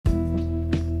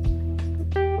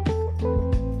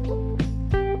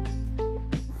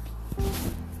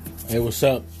Hey, what's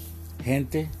up,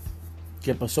 gente?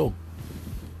 ¿Qué pasó?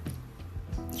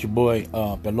 It's your boy,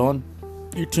 Pelon.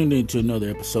 You're tuned into another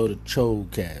episode of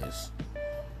Chocast.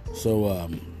 So,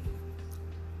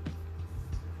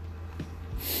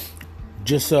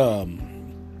 just,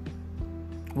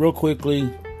 real quickly,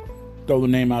 throw the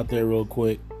name out there real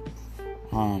quick.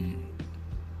 I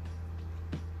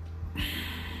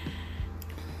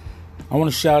want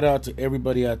to shout out to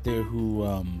everybody out there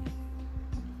who,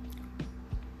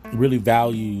 really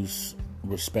values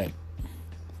respect.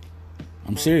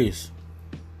 I'm serious.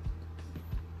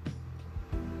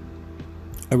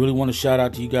 I really want to shout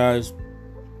out to you guys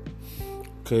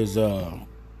because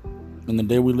in the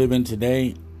day we live in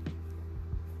today,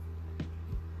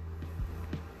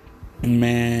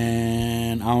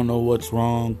 man, I don't know what's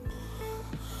wrong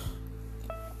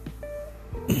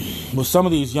with some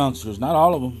of these youngsters. Not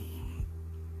all of them,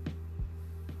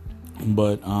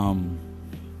 but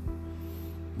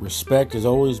respect has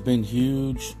always been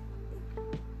huge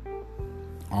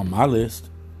on my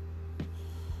list.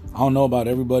 I don't know about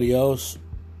everybody else.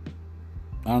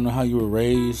 I don't know how you were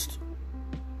raised.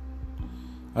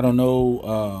 I don't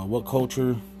know what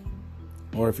culture,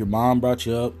 or if your mom brought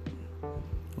you up,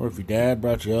 or if your dad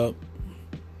brought you up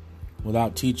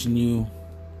without teaching you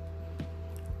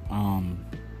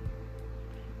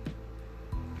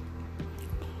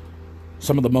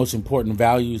some of the most important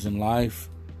values in life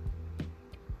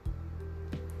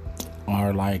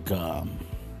are like,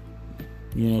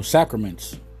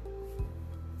 sacraments,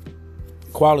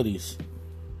 qualities,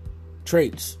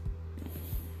 traits.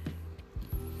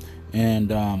 And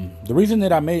the reason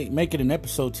that I make it an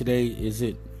episode today is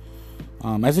that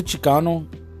as a Chicano,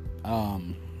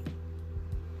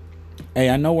 hey,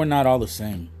 I know we're not all the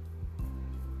same.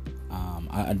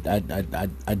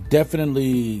 I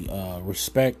definitely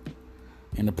respect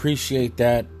and appreciate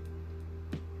that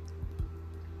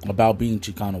about being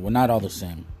Chicano. We're not all the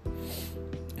same.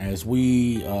 As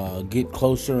we get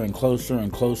closer and closer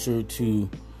and closer to,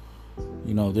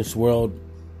 this world,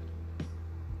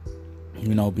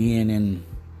 being in,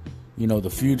 the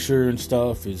future and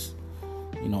stuff is,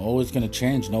 always going to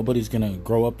change. Nobody's going to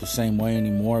grow up the same way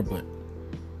anymore. But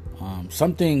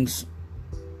some things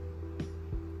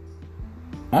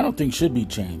I don't think should be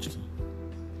changed.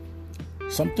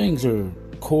 Some things are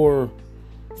core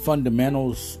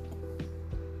fundamentals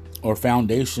or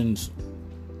foundations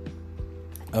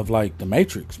of like the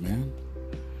Matrix, man.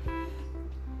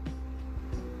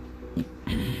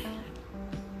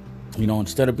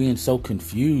 Instead of being so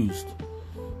confused,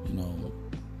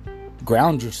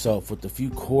 ground yourself with a few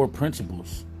core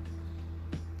principles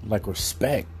like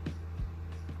respect.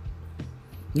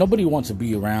 Nobody wants to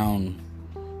be around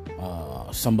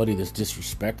somebody that's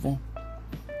disrespectful.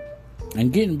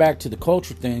 And getting back to the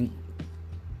culture thing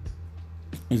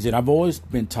is that I've always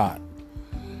been taught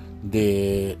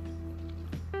that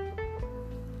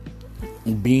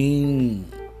being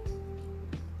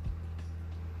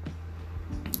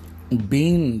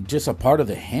just a part of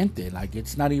the gente, like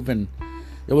it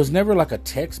was never like a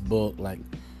textbook like,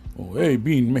 oh, hey,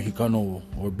 being Mexicano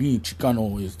or being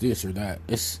Chicano is this or that.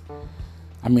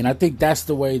 I think that's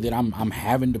the way that I'm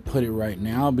having to put it right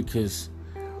now, because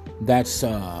that's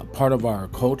part of our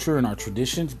culture and our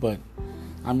traditions. But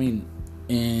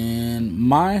in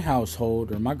my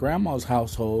household or my grandma's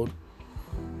household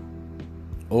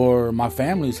or my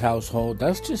family's household,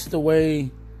 that's just the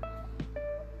way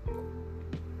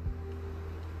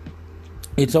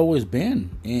it's always been.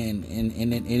 And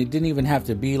it didn't even have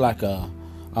to be like a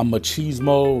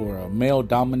machismo or a male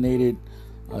dominated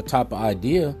type of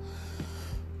idea.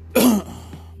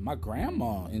 My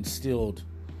grandma instilled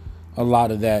a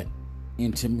lot of that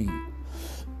into me.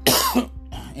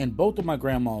 And both of my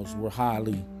grandmas were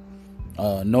highly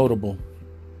notable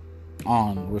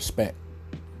on respect.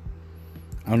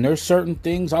 And there's certain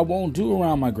things I won't do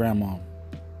around my grandma.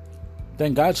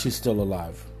 Thank God she's still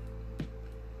alive.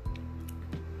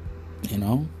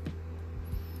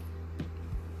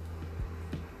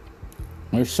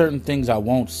 There's certain things I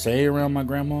won't say around my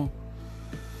grandma.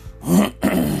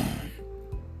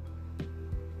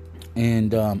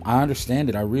 And I understand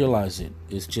it. I realize it.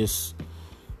 It's just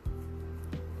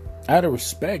out of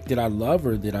respect that I love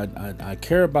her, that I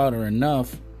care about her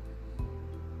enough.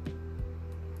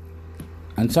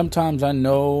 And sometimes I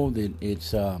know that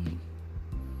it's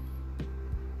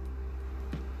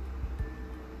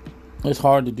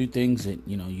hard to do things that,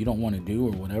 you don't want to do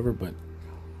or whatever, but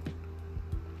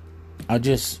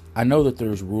I know that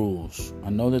there's rules. I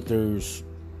know that there's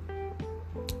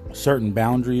certain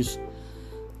boundaries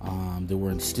that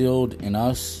were instilled in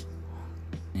us.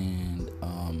 And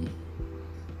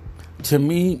to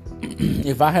me,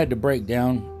 if I had to break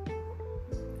down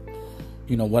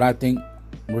what I think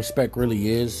respect really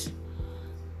is.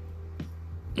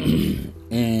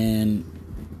 And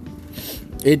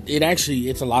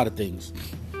it's a lot of things.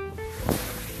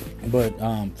 But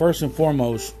first and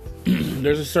foremost,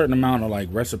 there's a certain amount of like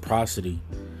reciprocity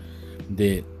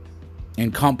that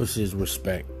encompasses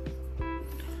respect.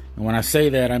 And when I say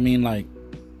that, I mean like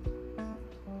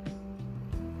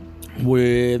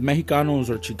with Mexicanos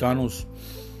or Chicanos,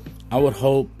 I would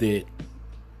hope that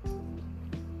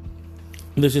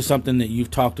this is something that you've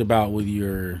talked about with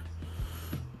your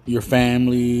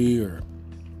family or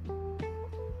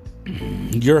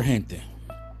your gente,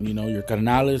 your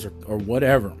carnales or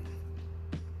whatever.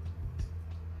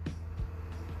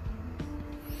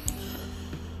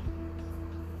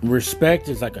 Respect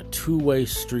is like a two-way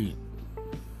street.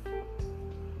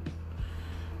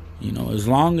 As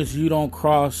long as you don't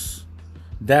cross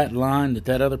that line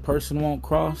that other person won't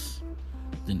cross,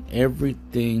 then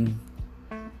everything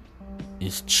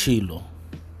is chilo.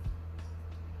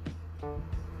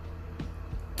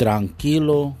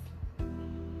 Tranquilo.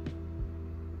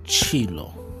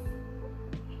 Chilo.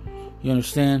 You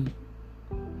understand?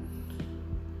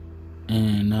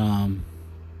 And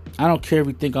I don't care if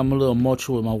you think I'm a little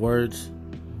mocho with my words.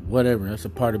 Whatever. That's a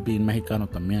part of being Mexicano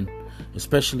también.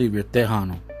 Especially if you're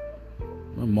Tejano.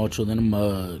 We're mocho than a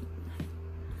mug.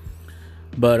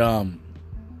 But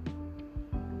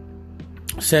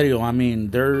serio, I mean,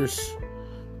 there's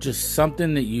just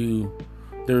something that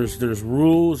there's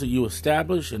rules that you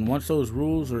establish, and once those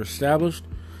rules are established,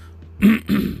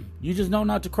 you just know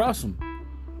not to cross them.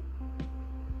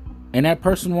 And that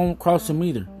person won't cross them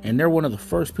either. And they're one of the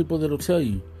first people that'll tell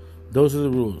you, those are the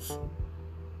rules.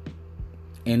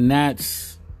 And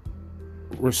that's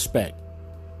respect.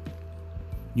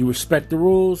 You respect the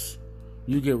rules,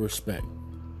 you get respect.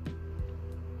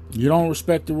 You don't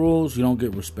respect the rules, you don't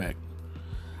get respect.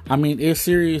 I mean, it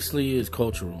seriously is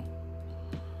cultural.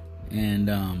 And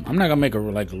I'm not going to make a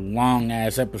long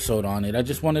ass episode on it. I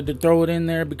just wanted to throw it in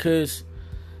there because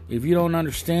if you don't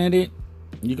understand it,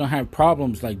 you're going to have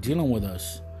problems like dealing with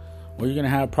us. Or you're going to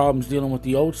have problems dealing with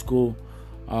the old school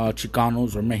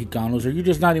Chicanos or Mexicanos. Or you're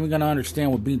just not even going to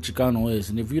understand what being Chicano is.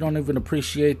 And if you don't even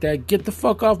appreciate that, get the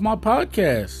fuck off my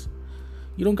podcast.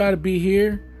 You don't got to be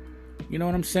here. You know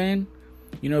what I'm saying?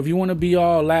 If you want to be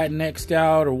all Latinxed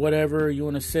out or whatever, you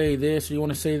want to say this or you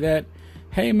want to say that,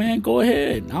 hey man, go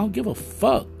ahead. I don't give a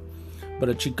fuck. But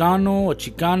a Chicano, a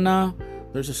Chicana,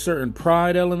 there's a certain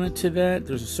pride element to that.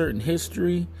 There's a certain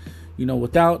history.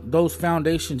 Without those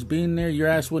foundations being there, your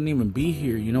ass wouldn't even be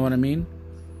here. You know what I mean?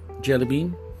 Jelly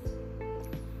bean.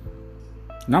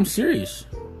 And I'm serious.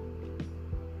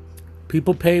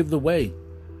 People paved the way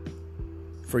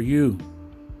for you.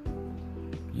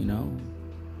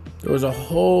 There was a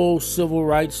whole civil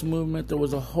rights movement. There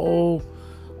was a whole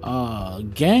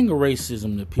gang of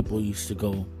racism that people used to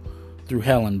go through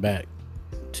hell and back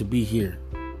to be here.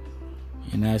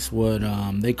 And that's what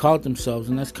they called themselves.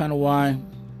 And that's kind of why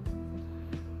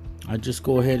I just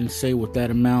go ahead and say with that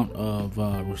amount of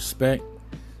respect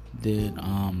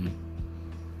that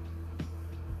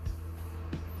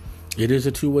it is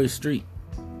a two-way street.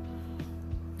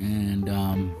 And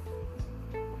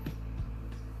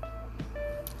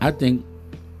I think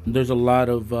there's a lot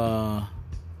of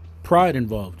pride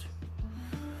involved.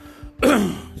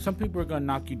 Some people are going to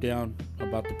knock you down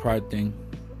about the pride thing.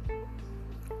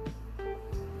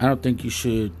 I don't think you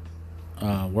should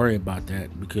worry about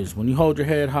that, because when you hold your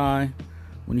head high,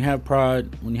 when you have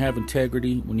pride, when you have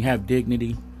integrity, when you have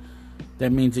dignity,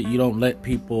 that means that you don't let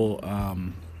people,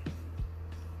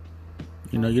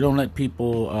 you don't let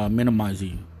people minimize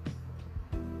you.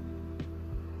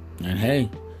 And hey,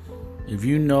 if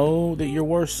you know that you're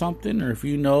worth something, or if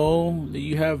you know that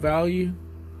you have value,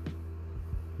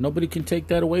 nobody can take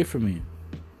that away from you.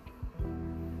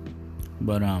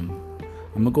 But I'm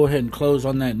going to go ahead and close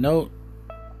on that note.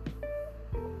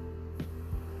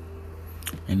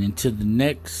 And until the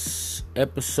next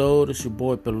episode, it's your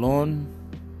boy Pelon.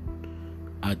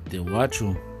 Ate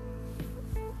Wacho.